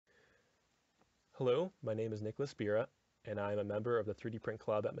Hello, my name is Nicholas Bira, and I'm a member of the 3D Print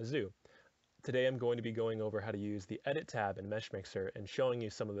Club at Mizzou. Today I'm going to be going over how to use the Edit tab in Meshmixer and showing you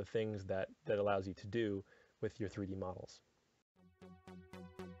some of the things that allows you to do with your 3D models.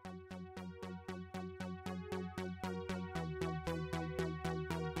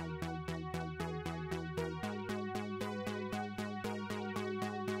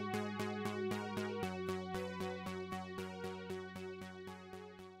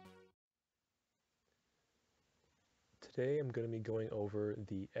 Today I'm going to be going over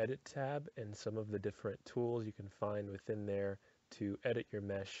the Edit tab and some of the different tools you can find within there to edit your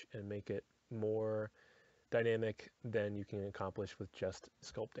mesh and make it more dynamic than you can accomplish with just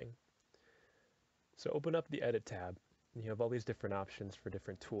sculpting. So open up the Edit tab, and you have all these different options for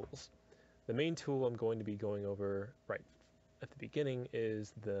different tools. The main tool I'm going to be going over right at the beginning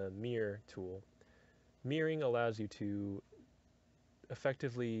is the Mirror tool. Mirroring allows you to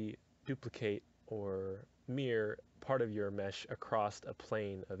effectively duplicate or mirror part of your mesh across a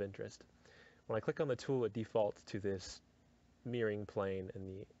plane of interest. When I click on the tool, it defaults to this mirroring plane in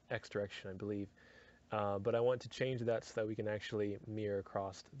the X direction, I believe. But I want to change that so that we can actually mirror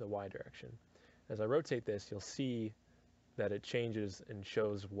across the Y direction. As I rotate this, you'll see that it changes and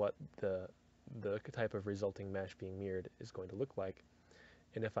shows what the type of resulting mesh being mirrored is going to look like.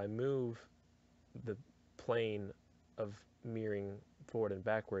 And if I move the plane of mirroring forward and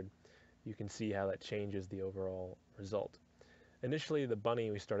backward, you can see how that changes the overall result. Initially, the bunny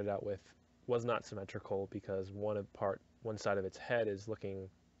we started out with was not symmetrical because one side of its head is looking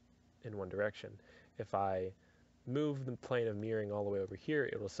in one direction. If I move the plane of mirroring all the way over here,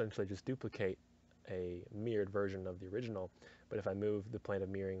 it will essentially just duplicate a mirrored version of the original. But if I move the plane of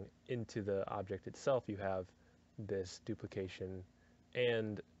mirroring into the object itself, you have this duplication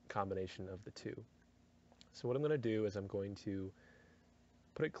and combination of the two. So what I'm going to do is I'm going to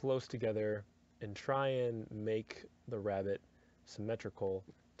put it close together and try and make the rabbit symmetrical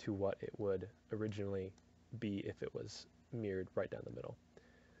to what it would originally be if it was mirrored right down the middle.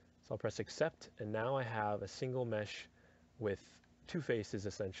 So I'll press accept, and now I have a single mesh with two faces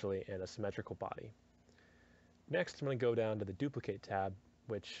essentially and a symmetrical body. Next, I'm going to go down to the duplicate tab,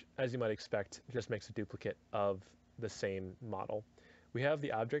 which, as you might expect, just makes a duplicate of the same model. We have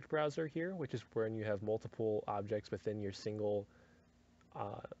the object browser here, which is when you have multiple objects within your single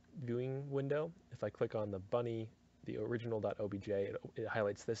viewing window. If I click on the bunny, the original.obj, it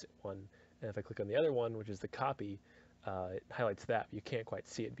highlights this one. And if I click on the other one, which is the copy, it highlights that. You can't quite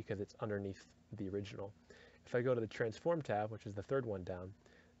see it because it's underneath the original. If I go to the transform tab, which is the third one down,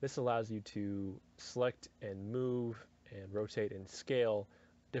 this allows you to select and move and rotate and scale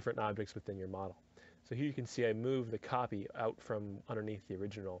different objects within your model. So here you can see I move the copy out from underneath the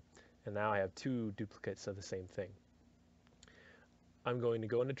original, and now I have two duplicates of the same thing. I'm going to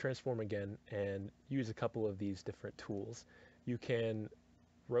go into transform again and use a couple of these different tools. You can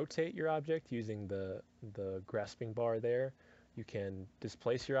rotate your object using the grasping bar there. You can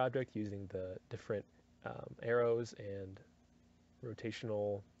displace your object using the different arrows and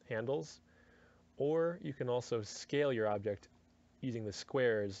rotational handles, or you can also scale your object using the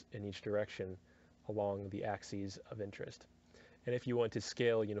squares in each direction along the axes of interest. And if you want to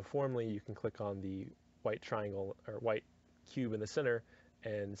scale uniformly, you can click on the white triangle or white cube in the center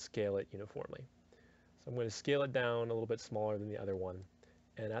and scale it uniformly. So I'm going to scale it down a little bit smaller than the other one.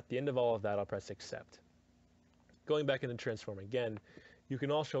 And at the end of all of that, I'll press accept. Going back into transform again, you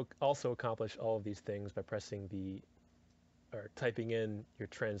can also accomplish all of these things by typing in your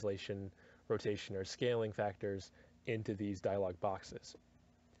translation, rotation, or scaling factors into these dialog boxes.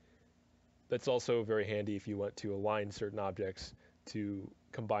 That's also very handy if you want to align certain objects to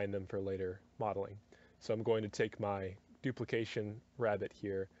combine them for later modeling. So I'm going to take my duplication rabbit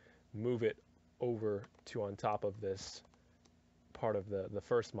here, move it over to on top of this part of the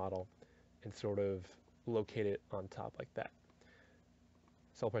first model, and sort of locate it on top like that.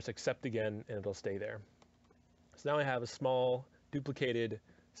 So I'll press accept again, and it'll stay there. So now I have a small, duplicated,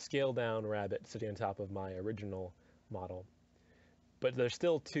 scaled down rabbit sitting on top of my original model. But there's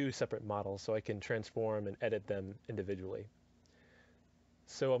still two separate models, so I can transform and edit them individually.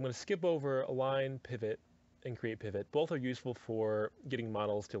 So I'm going to skip over align, pivot, and create pivot. Both are useful for getting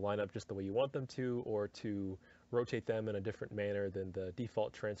models to line up just the way you want them to, or to rotate them in a different manner than the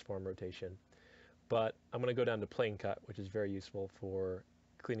default transform rotation. But I'm going to go down to plane cut, which is very useful for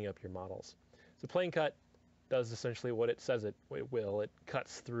cleaning up your models. So plane cut does essentially what it says it will. It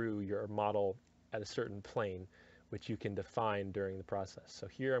cuts through your model at a certain plane, which you can define during the process. So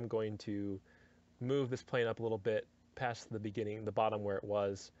here I'm going to move this plane up a little bit past the bottom where it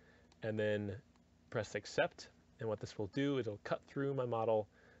was, and then press accept. And what this will do is it'll cut through my model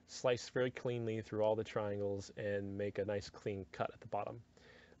slice very cleanly through all the triangles and make a nice clean cut at the bottom.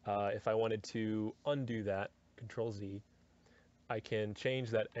 If I wanted to undo that, Control Z, I can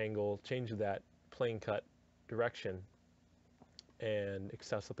change that angle, change that plane cut direction, and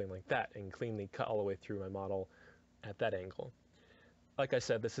access something like that and cleanly cut all the way through my model at that angle. Like I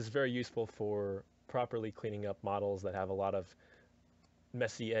said, this is very useful for properly cleaning up models that have a lot of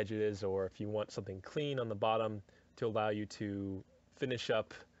messy edges, or if you want something clean on the bottom to allow you to finish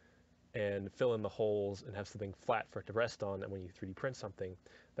up and fill in the holes and have something flat for it to rest on, and when you 3D print something,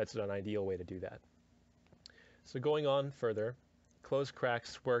 that's an ideal way to do that. So going on further, close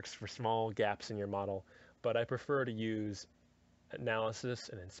cracks works for small gaps in your model, but I prefer to use Analysis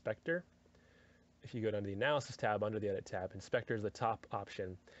and Inspector. If you go down to the Analysis tab under the Edit tab, Inspector is the top option.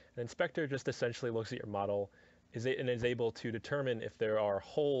 And Inspector just essentially looks at your model and is able to determine if there are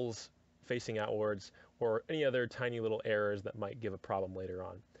holes facing outwards or any other tiny little errors that might give a problem later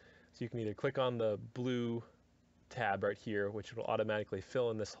on. So you can either click on the blue tab right here, which will automatically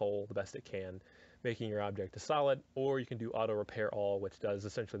fill in this hole the best it can, making your object a solid, or you can do Auto Repair All, which does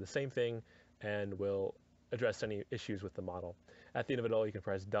essentially the same thing and will address any issues with the model. At the end of it all, you can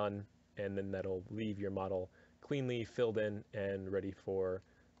press Done, and then that'll leave your model cleanly filled in and ready for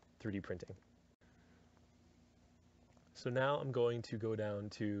 3D printing. So now I'm going to go down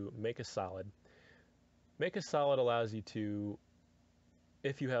to Make a Solid. Make a Solid allows you to,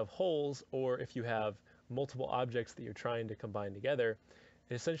 if you have holes or if you have multiple objects that you're trying to combine together,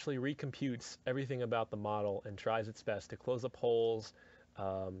 it essentially recomputes everything about the model and tries its best to close up holes,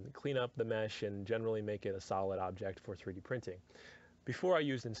 clean up the mesh, and generally make it a solid object for 3D printing. Before I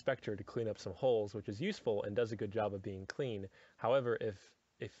used Inspector to clean up some holes, which is useful and does a good job of being clean. However, if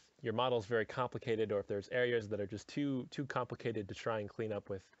your model is very complicated, or if there's areas that are just too complicated to try and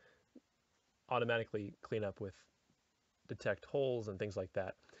automatically clean up with detect holes and things like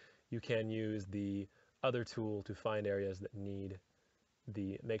that, you can use the other tool to find areas that need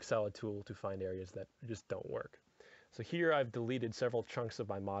the Make Solid tool to find areas that just don't work. So here I've deleted several chunks of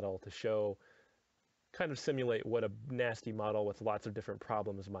my model to show, kind of simulate what a nasty model with lots of different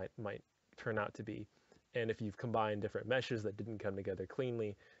problems might turn out to be. And if you've combined different meshes that didn't come together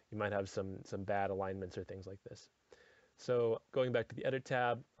cleanly, you might have some bad alignments or things like this. So going back to the Edit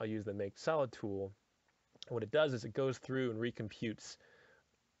tab, I'll use the Make Solid tool. And what it does is it goes through and recomputes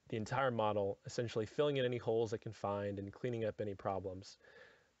the entire model, essentially filling in any holes it can find and cleaning up any problems.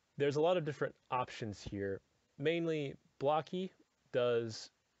 There's a lot of different options here. Mainly, Blocky does,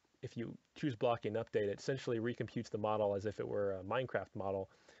 if you choose Blocky and update, it essentially recomputes the model as if it were a Minecraft model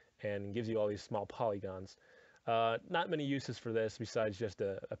and gives you all these small polygons. Not many uses for this besides just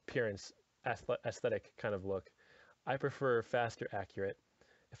a appearance, aesthetic kind of look. I prefer faster accurate.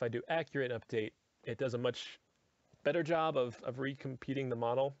 If I do accurate update, it does a much better job of recomputing the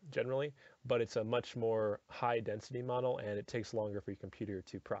model generally, but it's a much more high density model and it takes longer for your computer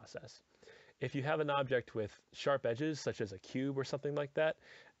to process. If you have an object with sharp edges, such as a cube or something like that,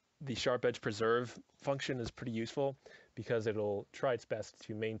 the Sharp Edge Preserve function is pretty useful because it'll try its best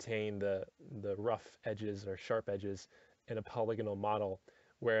to maintain the rough edges or sharp edges in a polygonal model,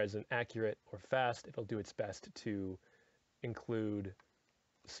 whereas in accurate or fast, it'll do its best to include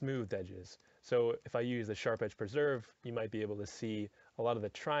smoothed edges. So if I use the Sharp Edge Preserve, you might be able to see a lot of the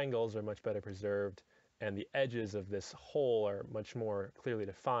triangles are much better preserved and the edges of this hole are much more clearly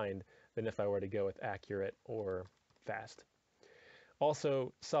defined than if I were to go with accurate or fast.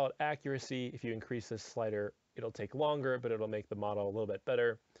 Also, solid accuracy, if you increase this slider, it'll take longer, but it'll make the model a little bit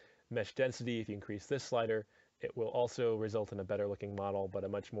better. Mesh density, if you increase this slider, it will also result in a better looking model, but a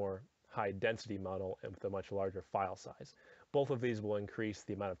much more high density model and with a much larger file size. Both of these will increase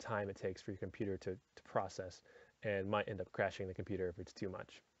the amount of time it takes for your computer to process and might end up crashing the computer if it's too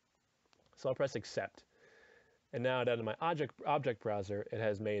much. So I'll press accept. And now down in my object browser, it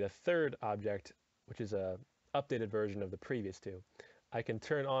has made a third object, which is a updated version of the previous two. I can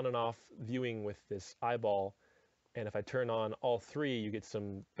turn on and off viewing with this eyeball, and if I turn on all three, you get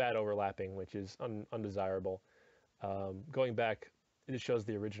some bad overlapping, which is undesirable. Going back, it just shows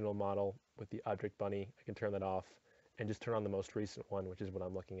the original model with the object bunny. I can turn that off and just turn on the most recent one, which is what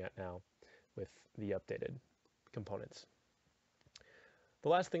I'm looking at now with the updated components. The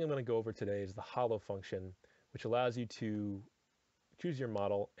last thing I'm going to go over today is the Holo function, which allows you to choose your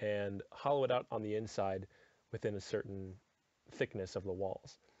model and hollow it out on the inside within a certain thickness of the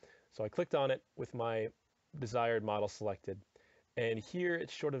walls. So I clicked on it with my desired model selected, and here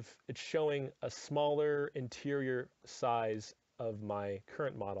it's showing a smaller interior size of my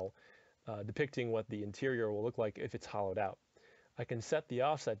current model, depicting what the interior will look like if it's hollowed out. I can set the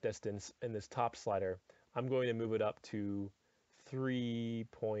offset distance in this top slider. I'm going to move it up to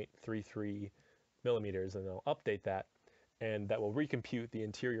 3.33 millimeters, and I'll update that, and that will recompute the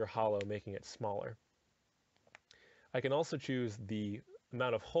interior hollow, making it smaller. I can also choose the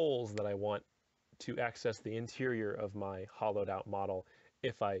amount of holes that I want to access the interior of my hollowed out model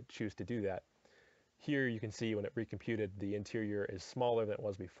if I choose to do that. Here you can see when it recomputed, the interior is smaller than it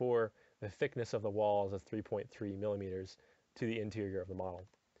was before. The thickness of the walls is 3.3 millimeters to the interior of the model.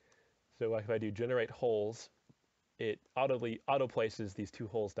 So if I do generate holes, it auto places these two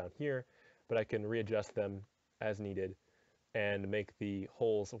holes down here, but I can readjust them as needed and make the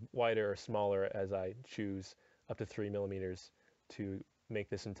holes wider or smaller as I choose, up to 3 millimeters, to make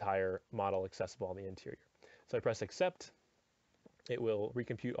this entire model accessible on the interior. So I press accept. It will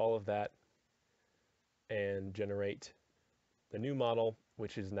recompute all of that and generate the new model,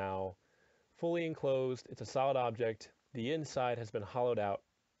 which is now fully enclosed. It's a solid object. The inside has been hollowed out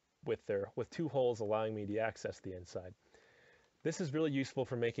with two holes allowing me to access the inside. This is really useful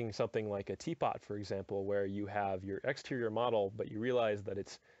for making something like a teapot, for example, where you have your exterior model, but you realize that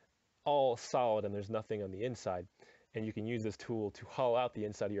it's all solid and there's nothing on the inside. And you can use this tool to hollow out the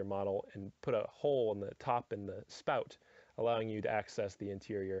inside of your model and put a hole in the top and the spout, allowing you to access the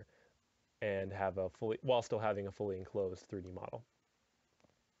interior and have while still having a fully enclosed 3D model.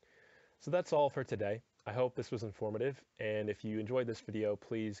 So that's all for today. I hope this was informative, and if you enjoyed this video,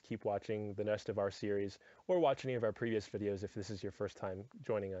 please keep watching the rest of our series or watch any of our previous videos if this is your first time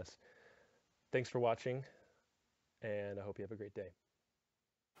joining us. Thanks for watching, and I hope you have a great day.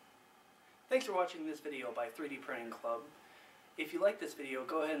 Thanks for watching this video by 3D Printing Club. If you like this video,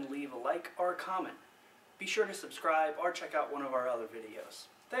 go ahead and leave a like or a comment. Be sure to subscribe or check out one of our other videos.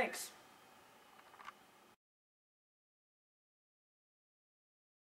 Thanks!